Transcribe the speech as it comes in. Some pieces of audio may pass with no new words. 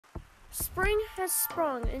Spring has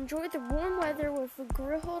sprung. Enjoy the warm weather with a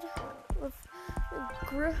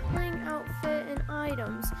grilling outfit and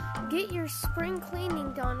items. Get your spring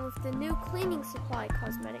cleaning done with the new cleaning supply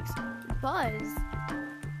cosmetics. Buzz.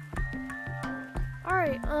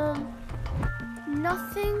 Alright,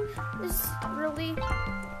 nothing is really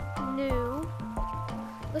new.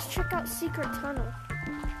 Let's check out Secret Tunnel.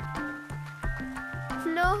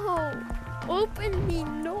 No! Open me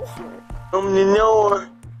no! Open me no!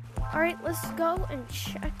 Alright, let's go and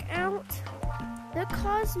check out the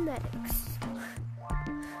cosmetics.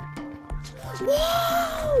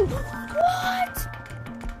 Whoa! What?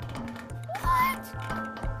 What?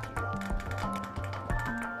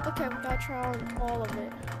 Okay, we gotta try on all of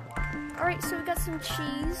it. Alright, so we got some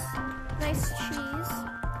cheese. Nice cheese.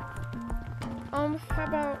 How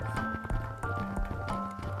about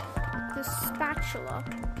the spatula?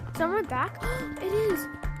 Is that on my back? It is!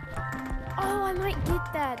 Oh, I might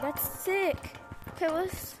get that. That's sick. Okay,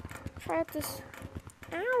 let's try out this.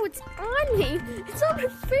 Ow, it's on me. It's on my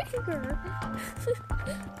finger.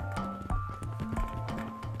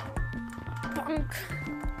 Bonk.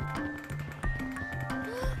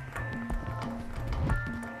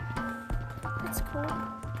 That's cool.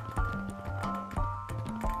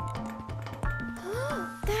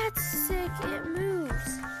 That's sick. It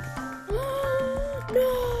moves.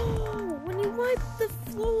 No! When you wipe the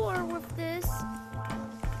floor with this,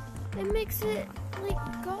 it makes it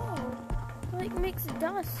like go. Like makes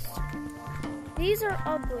dust. These are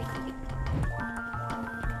ugly.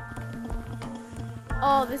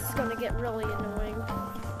 Oh, this is gonna get really annoying.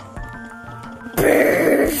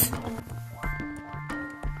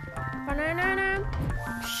 Banana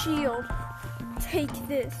shield. Take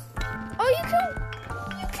this. Oh, you can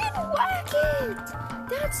whack it.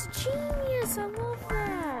 That's genius. I love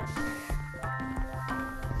that.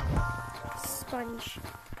 Sponge.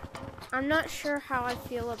 I'm not sure how I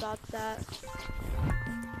feel about that.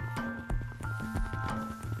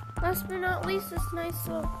 Last but not least, this nice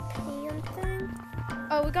little pan thing.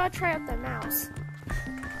 Oh, we gotta try out the mouse.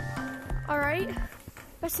 Alright.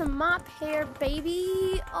 Got some mop hair,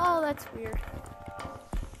 baby. Oh, that's weird.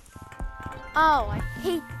 Oh, I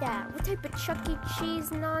hate that. What type of Chuck E.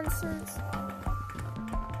 Cheese nonsense?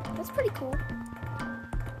 That's pretty cool.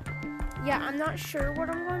 Yeah, I'm not sure what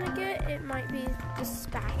I'm going to get. It might be the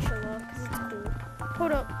spatula, because it's cool.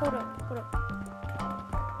 Hold up.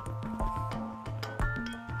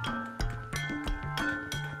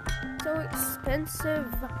 So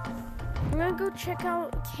expensive. I'm going to go check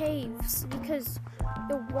out caves, because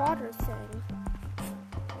the water thing.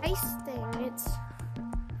 Ice thing, it's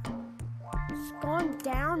gone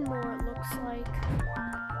down more, it looks like.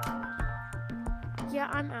 Yeah,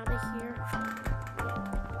 I'm out of here.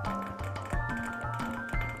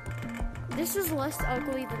 This is less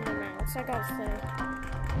ugly than the mouse, I gotta say.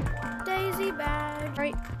 Daisy badge.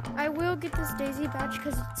 Right, I will get this daisy badge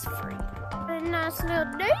because it's free. A nice little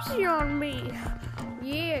daisy on me.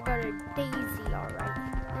 Yeah, I got a daisy, alright.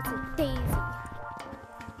 That's a daisy.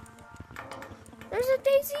 There's a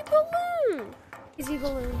daisy balloon. Daisy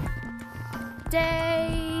balloon.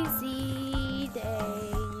 Daisy,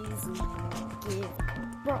 daisy, give.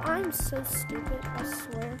 Bro, I'm so stupid, I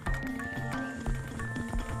swear.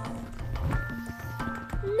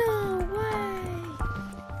 No way!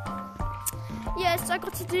 Yes, I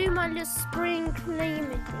got to do my little spring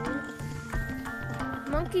cleaning.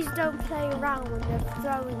 Monkeys don't play around when they're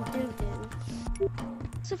throwing doo-doo.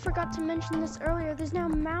 Also forgot to mention this earlier, there's now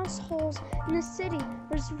mouse holes in the city.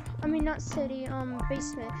 Not city,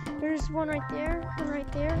 basement. There's one right there, one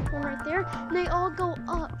right there, one right there, and they all go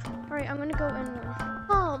up. Alright, I'm gonna go in one.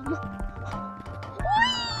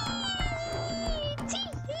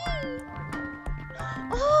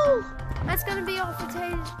 Oh, that's gonna be all for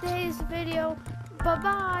today's video.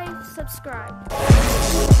 Bye-bye. Subscribe.